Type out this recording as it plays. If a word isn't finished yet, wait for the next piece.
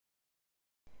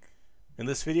In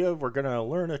this video, we're going to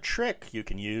learn a trick you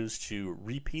can use to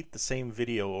repeat the same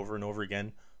video over and over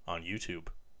again on YouTube.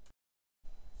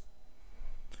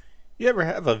 You ever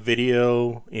have a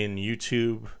video in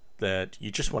YouTube that you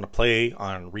just want to play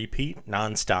on repeat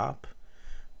nonstop?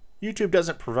 YouTube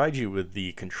doesn't provide you with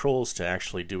the controls to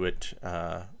actually do it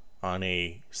on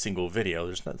a single video.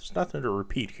 There's nothing to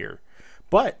repeat here.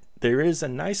 But there is a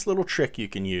nice little trick you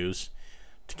can use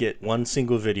to get one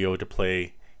single video to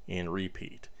play in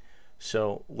repeat.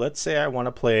 So let's say I want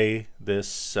to play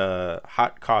this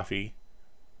hot coffee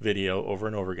video over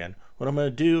and over again. What I'm going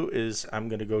to do is I'm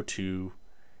going to go to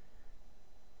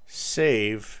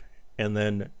Save and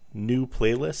then New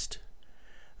Playlist.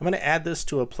 I'm going to add this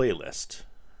to a playlist.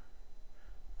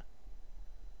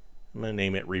 I'm going to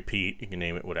name it Repeat. You can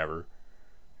name it whatever.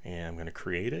 And I'm going to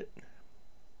create it.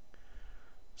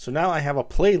 So now I have a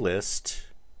playlist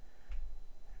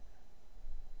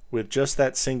with just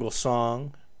that single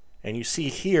song. And you see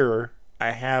here,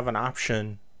 I have an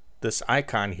option, this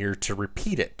icon here, to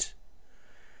repeat it.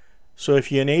 So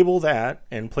if you enable that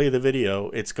and play the video,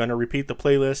 it's going to repeat the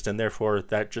playlist, and therefore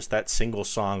that single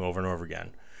song over and over again.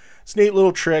 It's a neat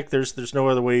little trick. There's no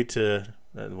other way to,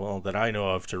 well, that I know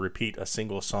of, to repeat a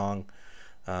single song.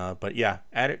 But yeah,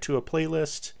 add it to a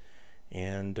playlist,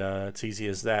 and it's easy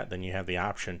as that. Then you have the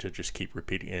option to just keep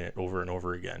repeating it over and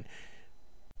over again.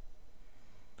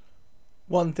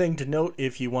 One thing to note,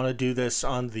 if you want to do this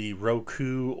on the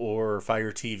Roku or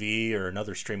Fire TV or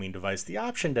another streaming device, the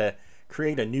option to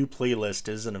create a new playlist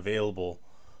isn't available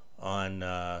on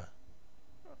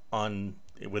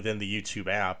within the YouTube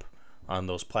app on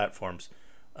those platforms.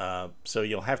 So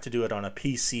you'll have to do it on a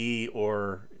PC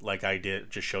or like I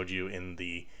just showed you in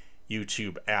the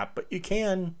YouTube app. But you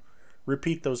can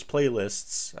repeat those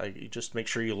playlists. You just make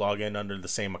sure you log in under the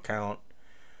same account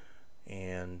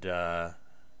and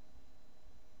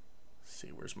see,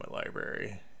 where's my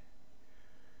library?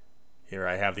 Here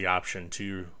I have the option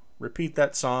to repeat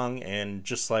that song, and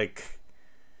just like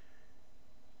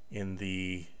on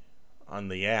the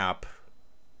app,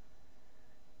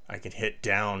 I can hit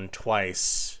down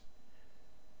twice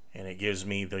and it gives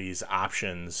me these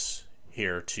options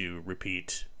here to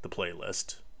repeat the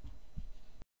playlist.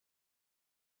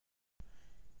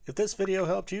 If this video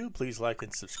helped you, please like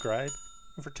and subscribe.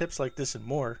 And for tips like this and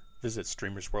more, visit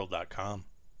streamersworld.com.